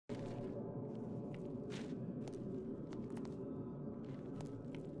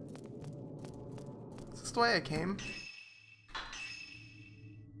Is this the way I came?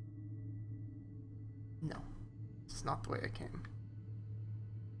 No. It's not the way I came.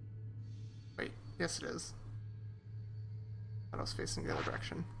 Wait, yes it is. I thought I was facing the other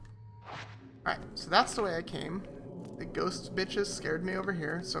direction. Alright, so that's the way I came. The ghost bitches scared me over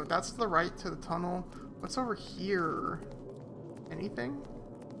here. So that's to the right to the tunnel. What's over here? Anything?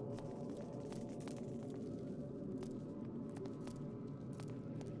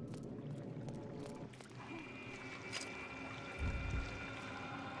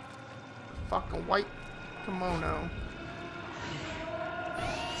 Fucking white kimono.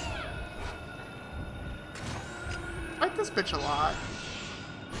 I like this bitch a lot.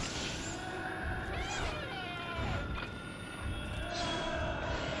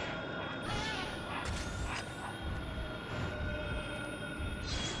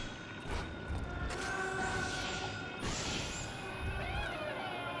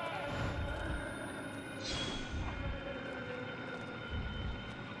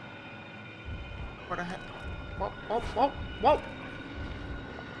 What the heck? Whoa, whoa, whoa, whoa!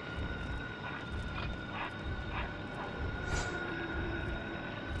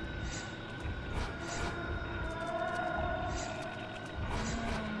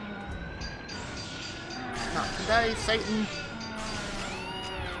 Not today, Satan!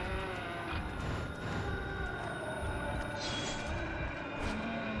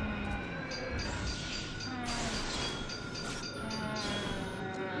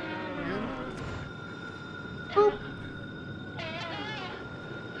 Boop.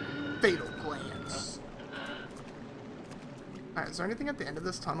 Fatal glance. Alright, is there anything at the end of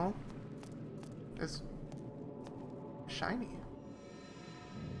this tunnel? It's shiny.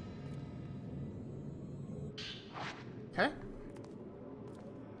 Okay.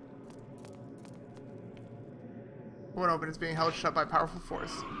 Won't open, it's being held shut by powerful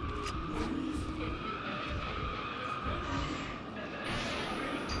force.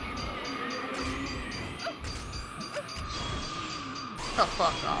 Oh,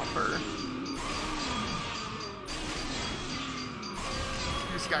 fuck off her.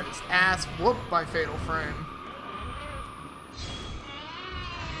 This guy just ass whooped by Fatal Frame.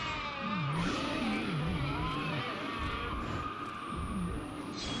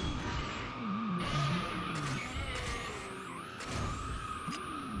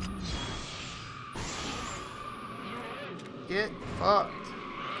 Get fucked.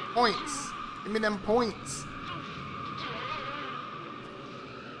 Points. Give me them points.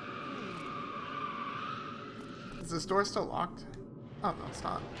 Is this door still locked? Oh, no, it's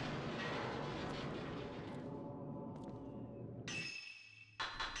not.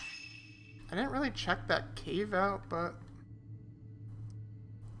 I didn't really check that cave out, but...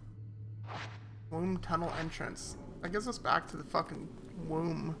 Womb tunnel entrance. That gives us back to the fucking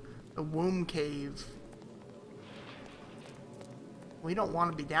womb. The womb cave. We don't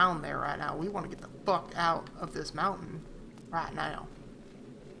want to be down there right now. We want to get the fuck out of this mountain right now.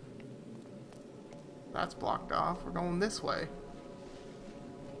 That's blocked off. We're going this way.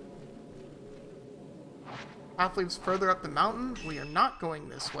 Path leads further up the mountain. We are not going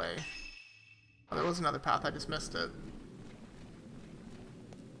this way. Oh, there was another path. I just missed it.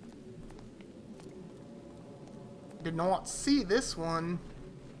 Did not see this one.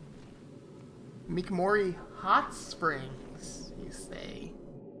 Mikamori Hot Springs, you say.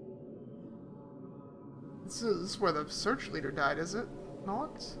 This is where the search leader died, is it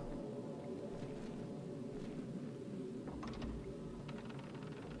not?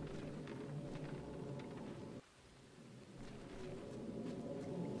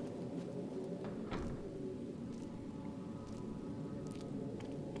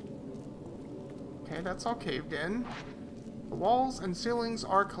 Okay, that's all caved in. The walls and ceilings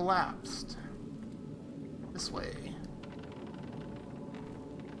are collapsed. This way.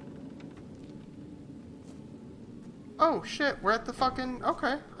 Oh shit, we're at the fucking...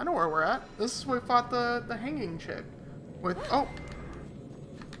 Okay, I know where we're at. This is where we fought the hanging chick. With... Oh!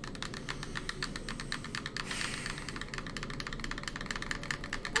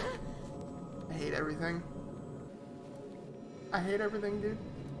 I hate everything. I hate everything, dude.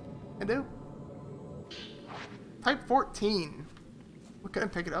 I do. Type 14. We couldn't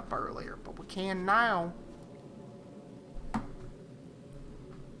pick it up earlier, but we can now.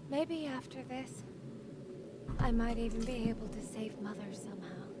 Maybe after this, I might even be able to save Mother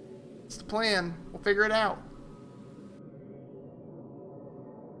somehow. It's the plan. We'll figure it out.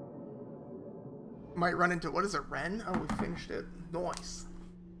 Might run into... What is it, Ren? Oh, we finished it. Nice.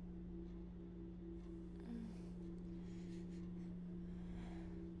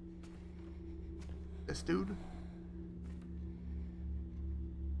 This dude?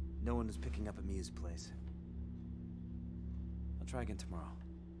 No one is picking up at Mia's place. I'll try again tomorrow.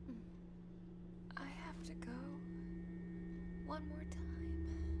 I have to go. One more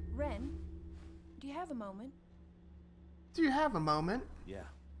time. Ren, do you have a moment? Do you have a moment? Yeah.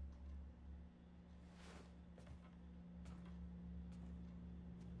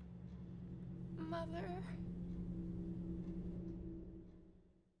 Mother.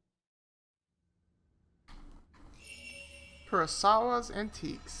 Kurosawa's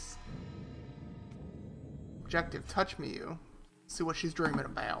Antiques. Objective, touch Miyu. See what she's dreaming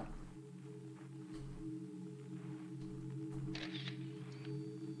about.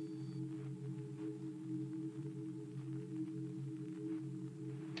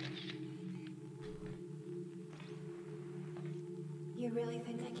 You really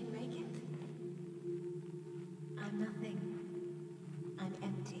think I can make it? I'm nothing. I'm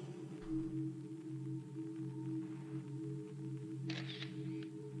empty.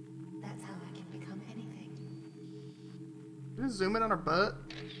 That's how I can become anything. Can you zoom in on her butt?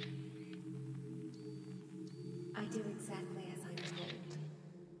 I do exactly as I'm told.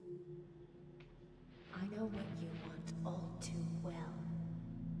 I know what you want all too well.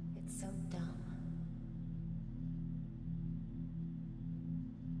 It's so dumb.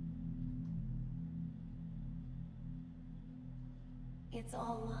 It's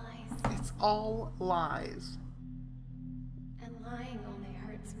all lies. It's all lies. And lying only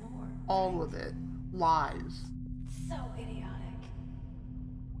hurts more. All of it. Lies. So idiotic.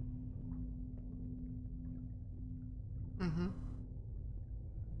 Mm-hmm.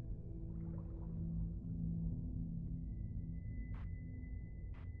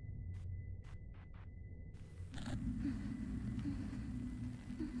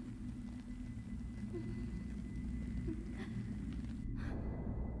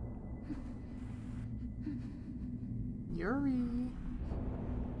 Yuri.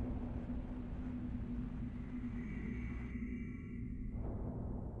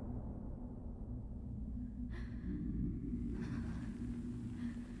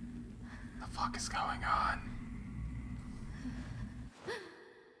 The fuck is going on?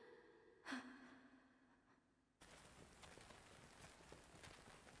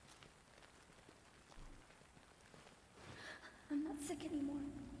 I'm not sick anymore.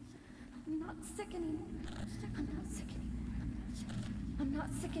 I'm not sick anymore. I'm not sick anymore. I'm not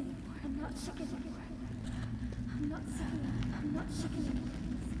sick anymore. I'm not sick anymore. I'm not sick anymore. I'm not sick anymore.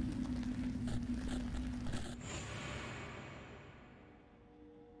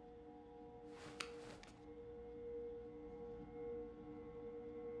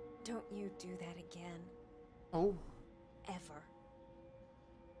 Don't you do that again. Oh. Ever.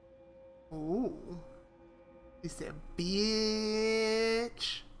 Ooh. He said,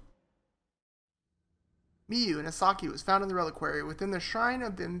 bitch. Miyu and Asaki was found in the reliquary within the shrine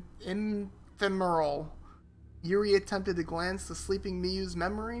of the ephemeral. Yuri attempted to glance the sleeping Miyu's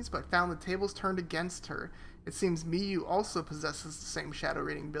memories, but found the tables turned against her. It seems Miyu also possesses the same shadow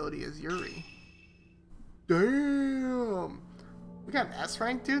reading ability as Yuri. Damn! We got an S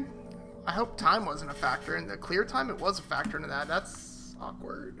rank, dude? I hope time wasn't a factor. In the clear time, it was a factor into that. That's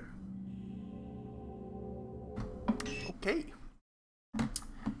awkward. Okay.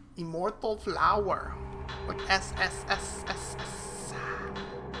 Immortal Flower. Like S.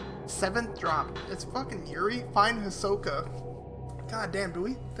 Seventh drop. It's fucking Yuri. Find Hisoka. God damn, do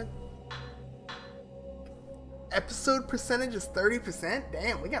we? The episode percentage is 30%?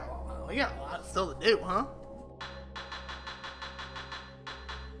 Damn, we got a lot still to do, huh?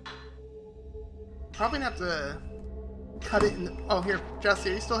 Probably gonna have to cut it in the, oh, here,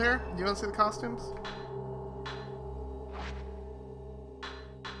 Jesse, are you still here? Do you want to see the costumes?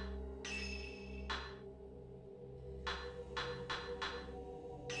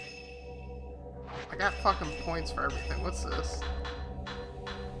 I got fucking points for everything. What's this?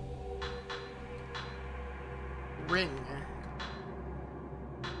 Ring.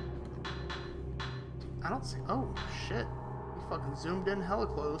 I don't see. Oh, shit. You fucking zoomed in hella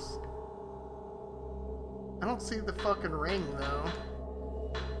close. I don't see the fucking ring, though.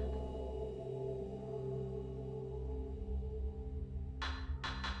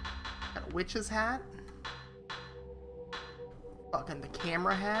 Got a witch's hat. Fucking the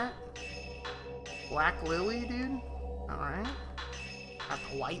camera hat. Black lily, dude. Alright. Got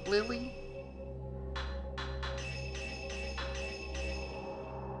the white lily.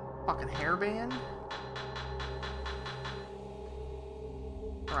 Fucking hairband.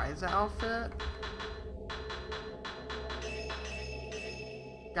 Rise outfit.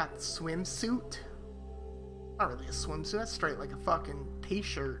 Got the swimsuit. Not really a swimsuit, that's straight like a fucking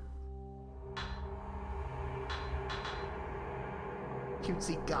t-shirt.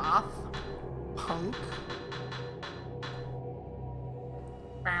 Cutesy goth. Punk.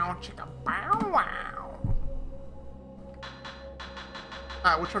 Bow chicka bow wow.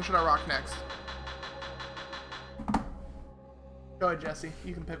 Alright, which one should I rock next? Go ahead, Jesse.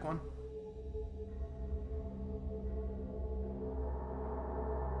 You can pick one.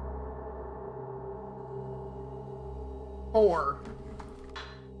 Four.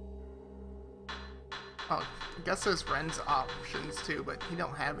 Oh, I guess there's Ren's options too, but he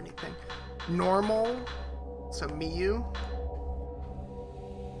don't have anything. Normal, so Miyu.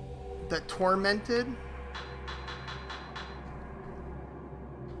 The Tormented.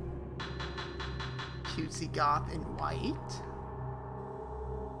 Cutesy goth in white.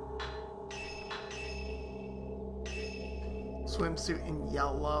 Swimsuit in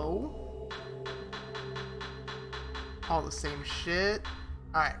yellow. All the same shit.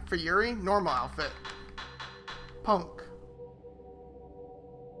 Alright, for Yuri, normal outfit. Punk.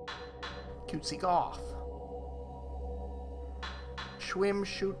 Cutesy goth.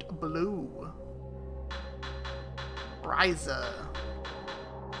 Swimsuit blue. Ryza.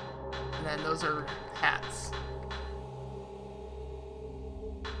 And then those are hats.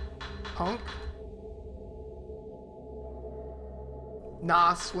 Punk.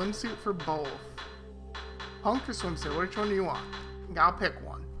 Nah, swimsuit for both. Punk or swimsuit? Which one do you want? I'll pick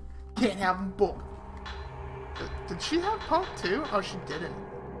one. Can't have them both. Did she have punk too? Oh, she didn't.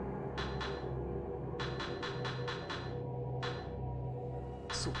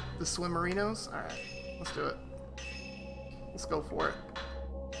 The Swimmerinos? Alright, let's do it. Let's go for it.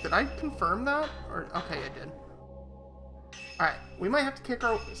 Did I confirm that? Or okay, I did. Alright, we might have to kick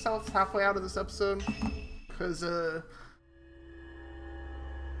ourselves halfway out of this episode. Because, I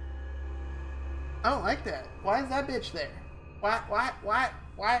don't like that. Why is that bitch there?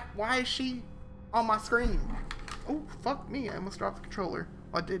 Why is she on my screen? Oh, fuck me. I almost dropped the controller.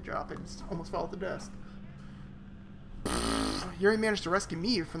 Well, I did drop it. It almost fell at the desk. Yuri managed to rescue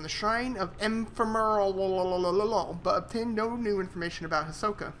Miyu from the shrine of Ephemeral, but obtained no new information about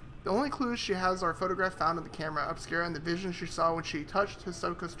Hisoka. The only clues she has are a photograph found in the camera obscura and the vision she saw when she touched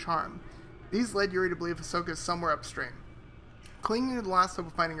Hisoka's charm. These led Yuri to believe Hisoka is somewhere upstream. Clinging to the last hope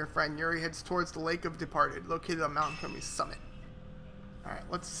of finding her friend, Yuri heads towards the Lake of Departed, located on Mount Komi's summit. Alright,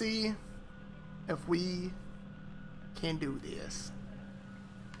 let's see if we can do this.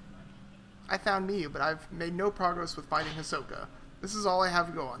 I found Miyu, but I've made no progress with finding Hisoka. This is all I have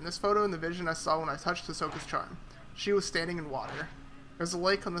to go on. This photo and the vision I saw when I touched Hisoka's charm. She was standing in water. There's a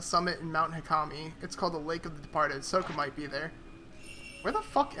lake on the summit in Mount Hikami. It's called the Lake of the Departed. Hisoka might be there. Where the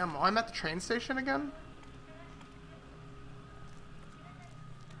fuck am I? I'm at the train station again?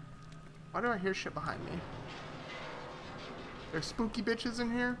 Why do I hear shit behind me? There's spooky bitches in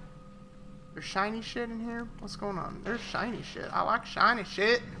here? There's shiny shit in here? What's going on? There's shiny shit. I like shiny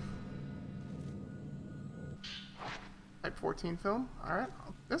shit. Type 14 film. Alright.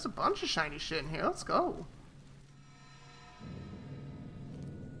 There's a bunch of shiny shit in here. Let's go.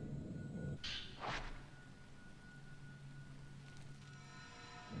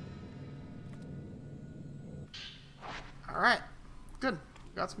 Alright. Good.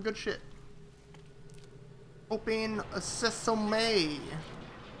 Got some good shit. Open a sesame.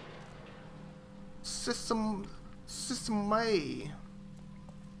 Sesame.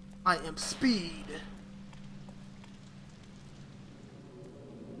 I am speed.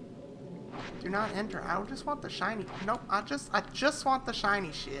 Do not enter. I just want the shiny. Nope. I just want the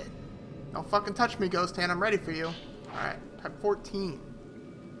shiny shit. Don't fucking touch me, Ghost Hand. I'm ready for you. Alright. Type 14.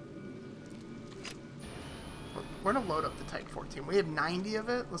 We're gonna load up the Type 14. We have 90 of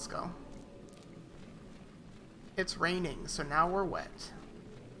it. Let's go. It's raining, so now we're wet.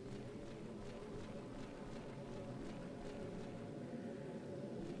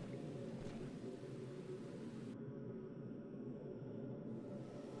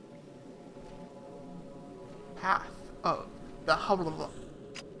 Path of the Who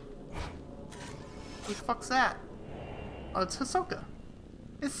the fuck's that? Oh, it's Hisoka.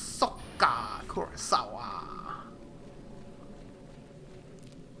 Hisoka Kurosawa.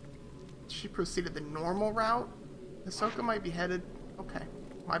 She proceeded the normal route. Hisoka might be headed. Okay,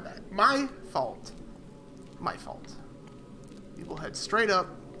 my bad. My fault. My fault. We will head straight up.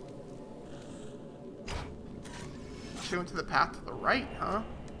 She went to the path to the right, huh?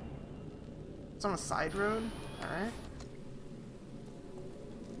 It's on a side road. Alright.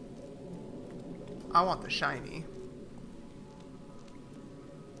 I want the shiny.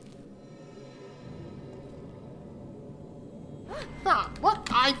 Nah, what?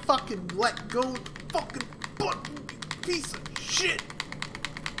 I fucking let go fucking button, piece of shit.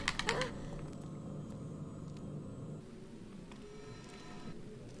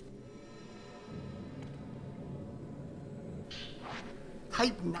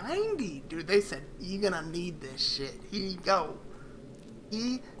 Type 90. Dude, they said, you're gonna need this shit. Here you go.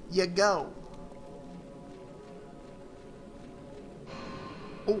 Here you go.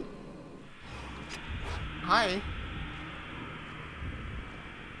 Oh. Hi.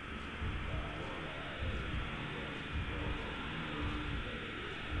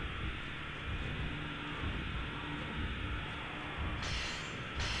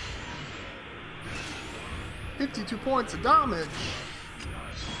 $52 points of damage.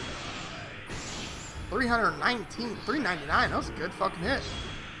 319, 399. That was a good fucking hit.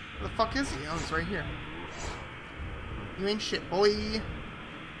 Where the fuck is he? Oh, he's right here. You ain't shit, boy. Get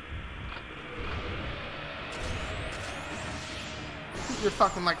your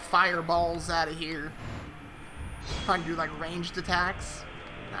fucking like fireballs out of here. Trying to do like ranged attacks.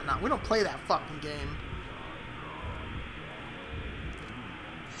 Nah, we don't play that fucking game.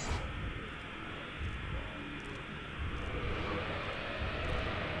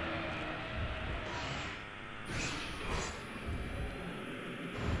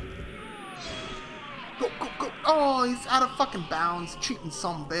 Oh, he's out of fucking bounds. Cheating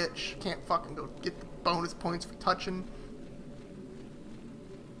some bitch. Can't fucking go get the bonus points for touching.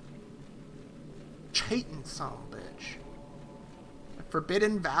 Cheating some bitch. The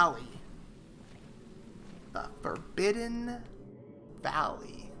Forbidden Valley. The Forbidden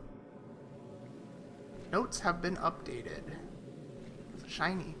Valley. Notes have been updated. It's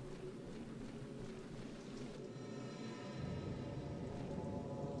shiny.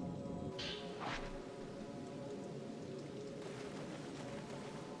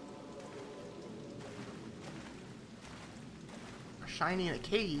 Shiny in a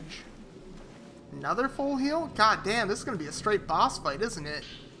cage. Another full heal? God damn, this is gonna be a straight boss fight, isn't it?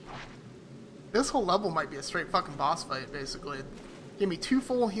 This whole level might be a straight fucking boss fight, basically. Give me 2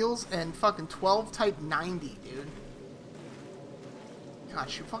 full heals and fucking 12 type 90, dude. God,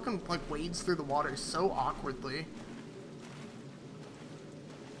 she fucking like wades through the water so awkwardly.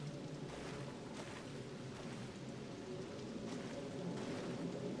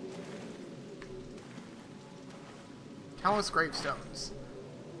 Countless gravestones.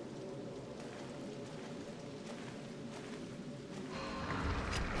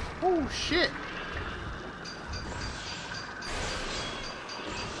 Oh shit!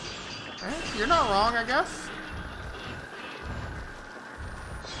 You're not wrong, I guess.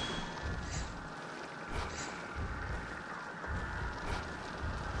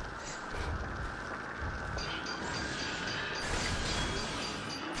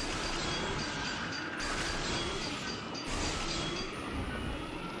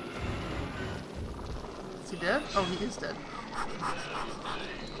 Is he dead? Oh, he is dead.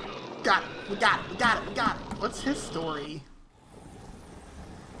 Got it. We got it. We got it. We got it. What's his story?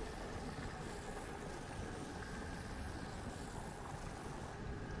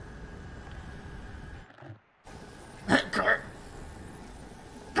 Kurt.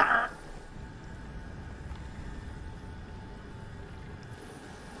 Kurt.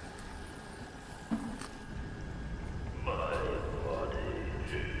 My body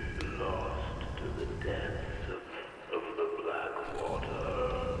lost to the depths of the Black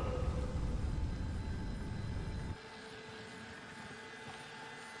Water.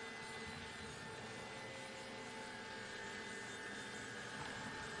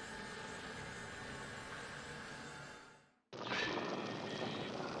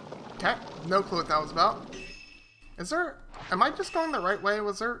 Okay, no clue what that was about. Is there... Am I just going the right way?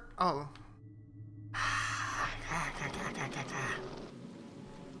 Was there... Oh.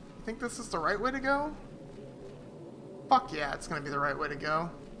 You think this is the right way to go? Fuck yeah, it's gonna be the right way to go.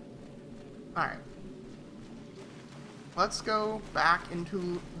 Alright. Let's go back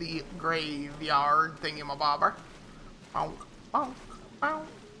into the graveyard thingamabobber. Bow, bow, bow,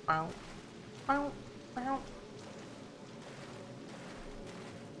 bow, bow, bow.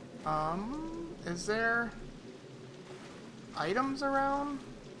 Is there items around?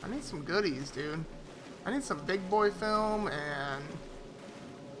 I need some goodies, dude. I need some big boy film and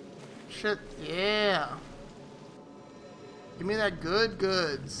shit. Yeah. Give me that good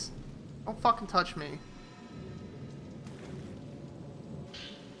goods. Don't fucking touch me.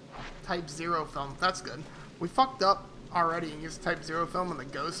 Type 0 film. That's good. We fucked up already and used Type 0 film and the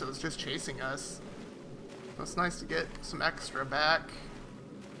ghost was just chasing us. So it's nice to get some extra back.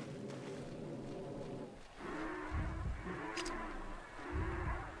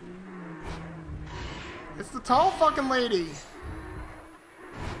 It's the tall fucking lady.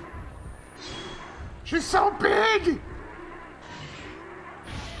 She's so big.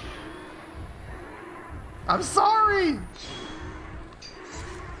 I'm sorry.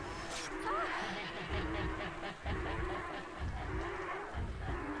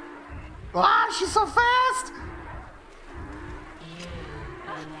 Ah, she's so fast!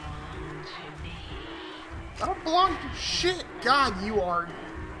 I don't belong to shit. God, you are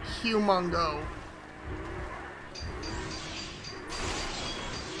humongo.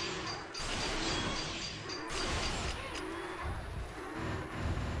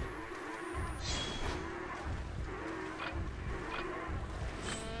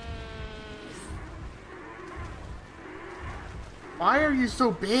 Why are you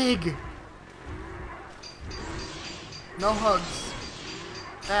so big? No hugs.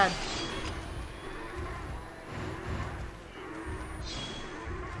 Bad.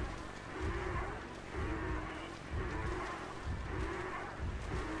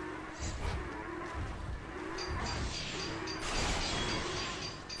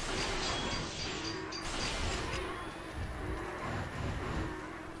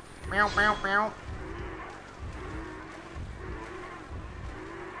 Meow, meow, meow.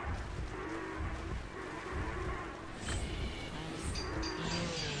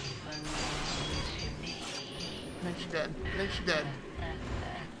 I think she's dead. I think she's dead.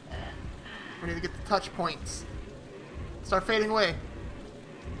 We need to get the touch points. Start fading away.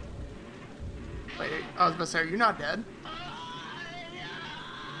 Wait, I was about to say, are you not dead?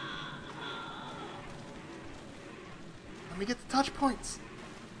 Let me get the touch points.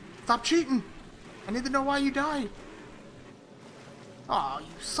 Stop cheating. I need to know why you died. Aw, you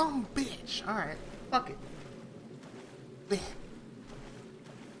son of a bitch. Alright, fuck it.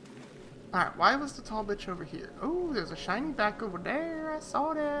 Alright, why was the tall bitch over here? Oh, there's a shiny back over there. I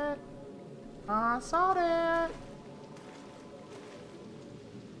saw that. I saw that.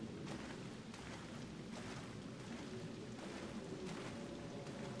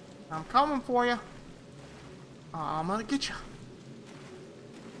 I'm coming for you. I'm gonna get you.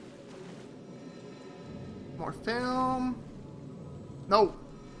 More film. No.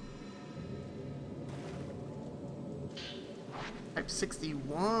 Type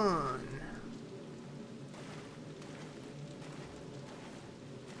 61.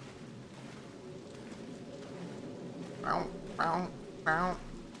 Bow, bow, bow,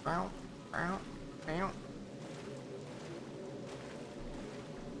 bow, bow, bow.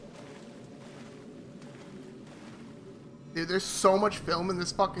 Dude, there's so much film in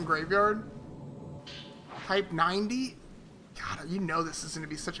this fucking graveyard. Type 90? God, you know this is going to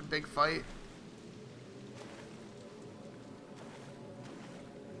be such a big fight.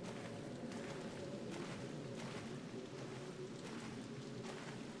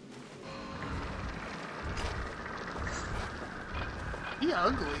 He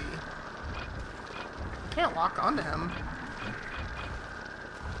ugly. Can't lock onto him.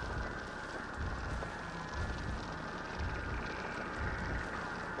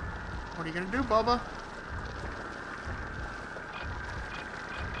 What are you gonna do, Bubba?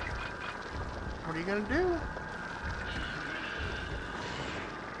 What are you gonna do?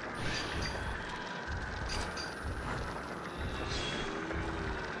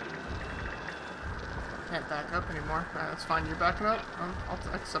 Can't back up anymore. That's fine, you're backing up.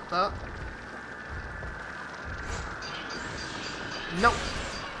 I'll accept that. Nope.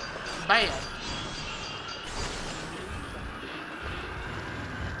 Bad.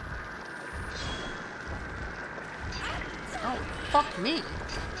 Oh, fuck me.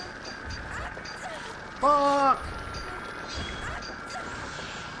 Fuck.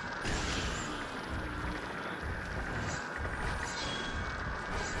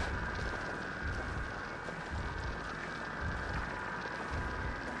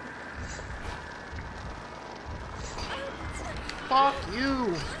 Fuck you.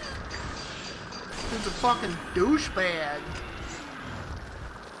 Dude's a fucking douchebag.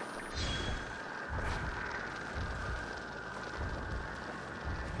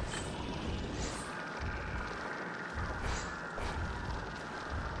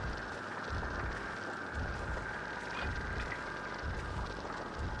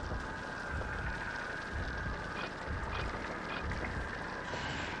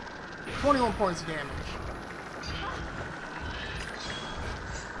 .21 points of damage.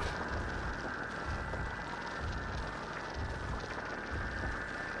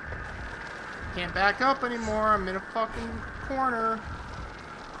 Can't back up anymore. I'm in a fucking corner.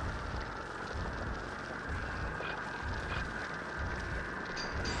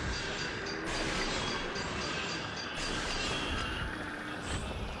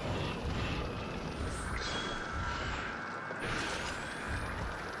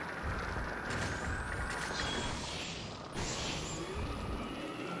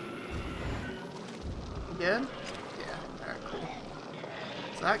 Dead? Yeah, alright, cool.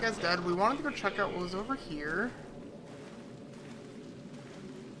 So that guy's dead. We wanted to go check out what was over here.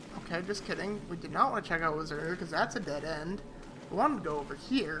 Okay, just kidding. We did not want to check out what was earlier because that's a dead end. We wanted to go over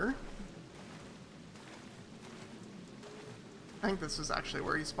here. I think this was actually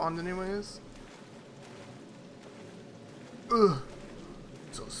where he spawned anyways. Ugh.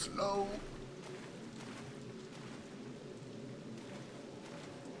 So slow.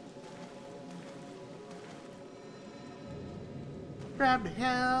 Grab the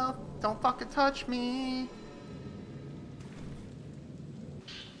health. Don't fucking touch me.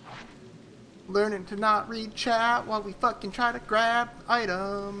 Learning to not read chat while we fucking try to grab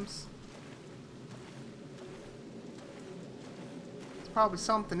items. There's probably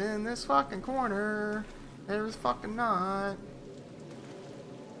something in this fucking corner. There's fucking not.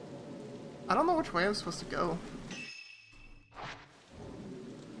 I don't know which way I'm supposed to go.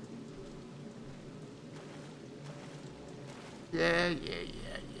 Yeah.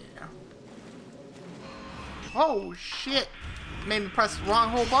 Oh shit! Made me press the wrong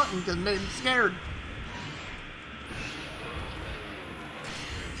whole button because it made me scared.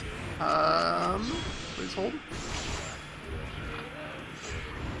 Please hold.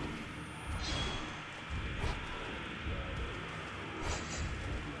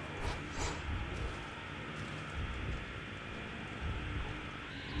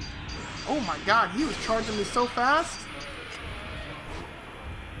 Oh my god, he was charging me so fast.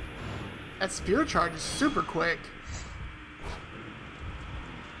 That spear charge is super quick.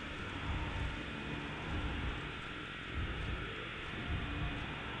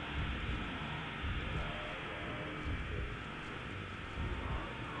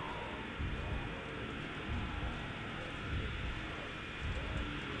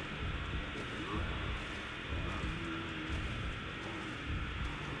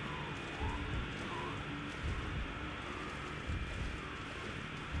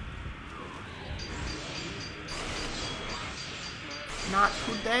 Not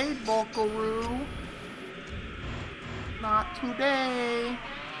today, Bokaru. Not today.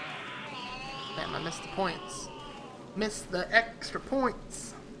 Damn, I missed the points. Missed the extra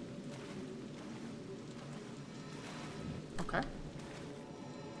points. Okay.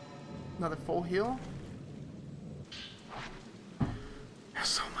 Another full heal. There's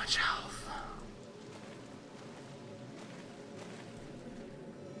so much health.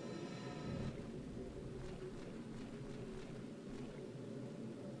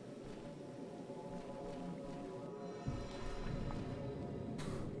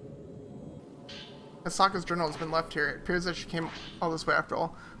 Asaka's journal has been left here. It appears that she came all this way after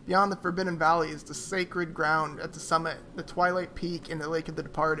all. Beyond the Forbidden Valley is the sacred ground at the summit, the Twilight Peak, and the Lake of the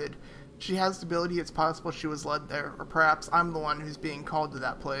Departed. She has the ability, it's possible she was led there, or perhaps I'm the one who's being called to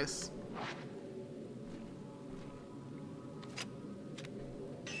that place.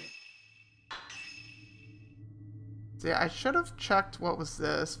 So yeah, I should have checked what was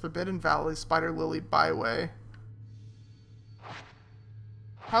this. Forbidden Valley, Spider Lily Byway.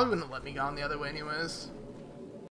 Probably wouldn't have let me go on the other way anyways.